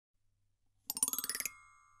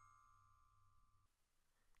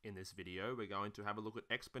In this video, we're going to have a look at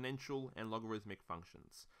exponential and logarithmic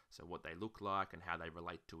functions, so what they look like and how they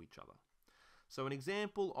relate to each other. So an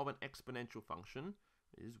example of an exponential function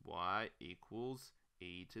is y equals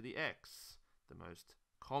e to the x, the most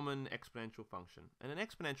common exponential function. And an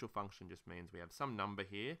exponential function just means we have some number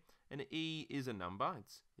here, and e is a number,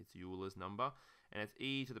 it's Euler's number, and it's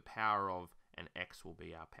e to the power of, and x will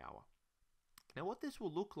be our power. Now what this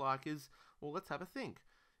will look like is, well, let's have a think.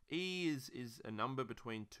 E is a number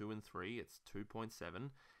between 2 and 3, it's 2.7,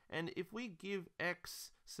 and if we give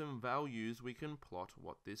x some values, we can plot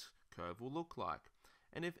what this curve will look like.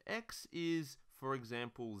 And if x is, for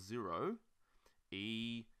example, 0,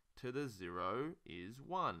 e to the 0 is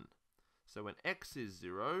 1. So when x is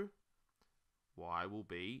 0, y will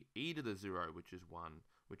be e to the 0, which is 1,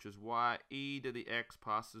 which is why e to the x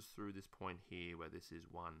passes through this point here where this is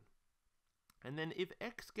 1. And then if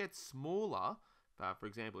x gets smaller, for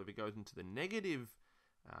example, if it goes into the negative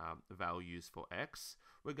values for x,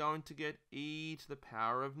 we're going to get e to the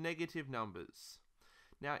power of negative numbers.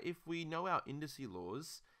 Now, if we know our indice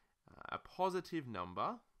laws, a positive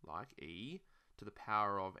number, like e, to the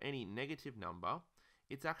power of any negative number,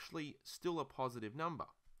 it's actually still a positive number.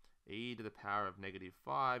 E to the power of negative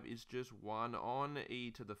 5 is just 1 on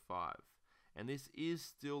e to the 5. And this is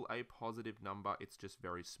still a positive number, it's just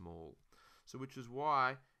very small. So which is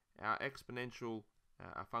why our exponential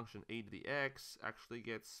our function e to the x actually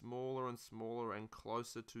gets smaller and smaller and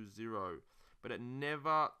closer to 0. But it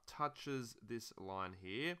never touches this line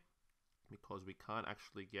here because we can't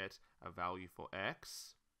actually get a value for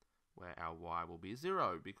x where our y will be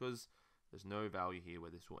 0 because there's no value here where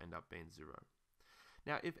this will end up being 0.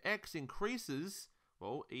 Now if x increases,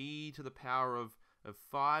 well, e to the power of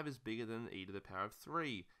 5 is bigger than e to the power of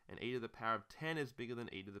 3, and e to the power of 10 is bigger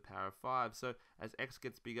than e to the power of 5. So as x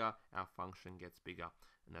gets bigger, our function gets bigger.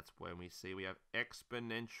 And that's when we see we have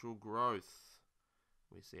exponential growth.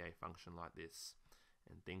 We see a function like this.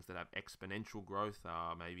 And things that have exponential growth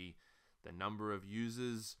are maybe the number of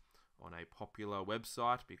users on a popular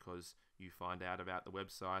website because you find out about the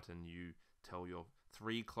website and you tell your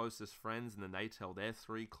 3 closest friends and then they tell their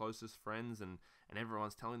 3 closest friends and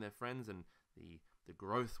everyone's telling their friends, and the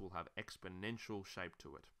growth will have exponential shape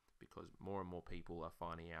to it because more and more people are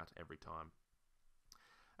finding out every time.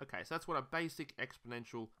 Okay, so that's what a basic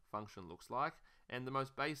exponential function looks like. And the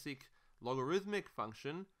most basic logarithmic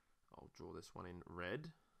function, I'll draw this one in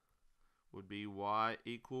red, would be y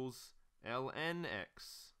equals ln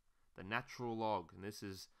x, the natural log. And this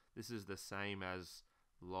is the same as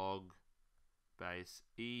log base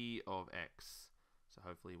e of x. So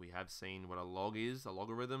hopefully we have seen what a log is, a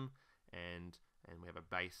logarithm, and we have a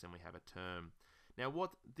base and we have a term. Now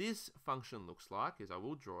what this function looks like is, I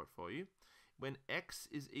will draw it for you, when x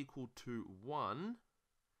is equal to 1,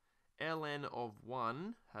 ln of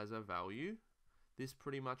 1 has a value. This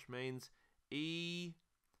pretty much means e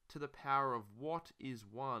to the power of what is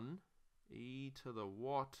 1, e to the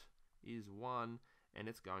what is 1, and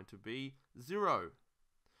it's going to be 0.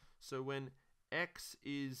 So when x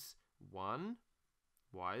is 1,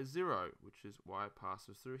 y is 0, which is y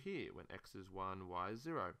passes through here. When x is 1, y is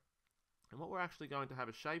 0. And what we're actually going to have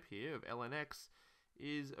a shape here of ln x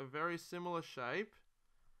is a very similar shape,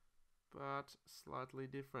 but slightly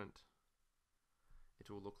different. It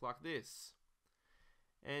will look like this.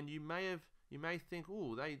 And you may think,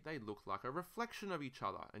 oh, they look like a reflection of each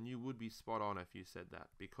other, and you would be spot on if you said that,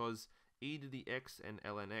 because e to the x and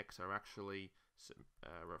ln x are actually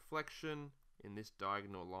a reflection in this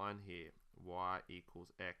diagonal line here, y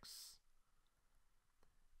equals x.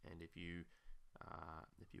 And if you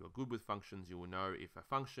are good with functions, you will know if a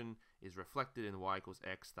function is reflected in y equals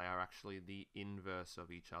x, they are actually the inverse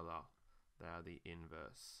of each other. They are the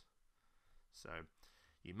inverse. So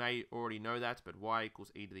you may already know that, but y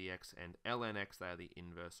equals e to the x and ln x, they are the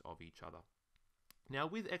inverse of each other. Now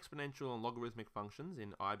with exponential and logarithmic functions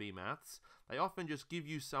in IB maths, they often just give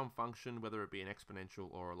you some function, whether it be an exponential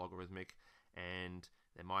or a logarithmic, and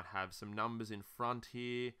they might have some numbers in front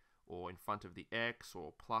here, or in front of the x,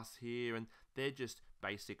 or plus here, and they're just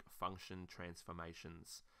basic function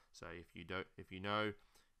transformations. So if you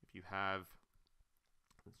have,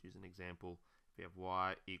 let's use an example, if you have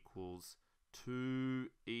y equals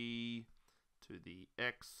 2e to the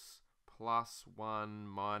x plus 1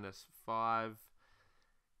 minus 5,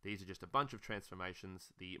 these are just a bunch of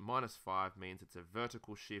transformations. The minus 5 means it's a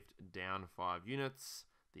vertical shift down 5 units.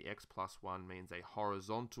 The x plus 1 means a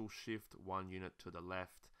horizontal shift 1 unit to the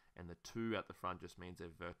left, and the 2 at the front just means a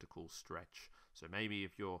vertical stretch. So maybe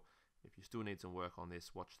if you still need some work on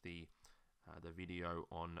this, watch the video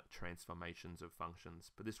on transformations of functions.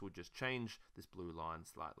 But this will just change this blue line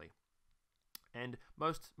slightly. And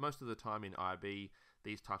most of the time in IB,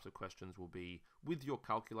 these types of questions will be with your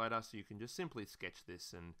calculator, so you can just simply sketch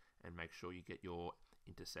this and make sure you get your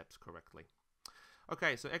intercepts correctly.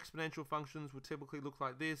 Okay, so exponential functions will typically look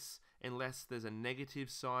like this, unless there's a negative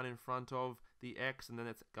sign in front of the x, and then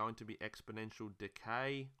it's going to be exponential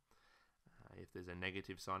decay. If there's a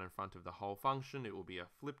negative sign in front of the whole function, it will be a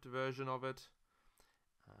flipped version of it.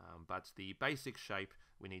 But the basic shape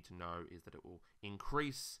we need to know is that it will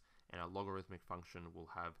increase, and a logarithmic function will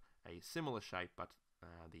have a similar shape, but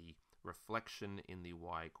the reflection in the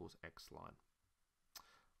y equals x line.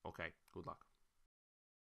 Okay, good luck.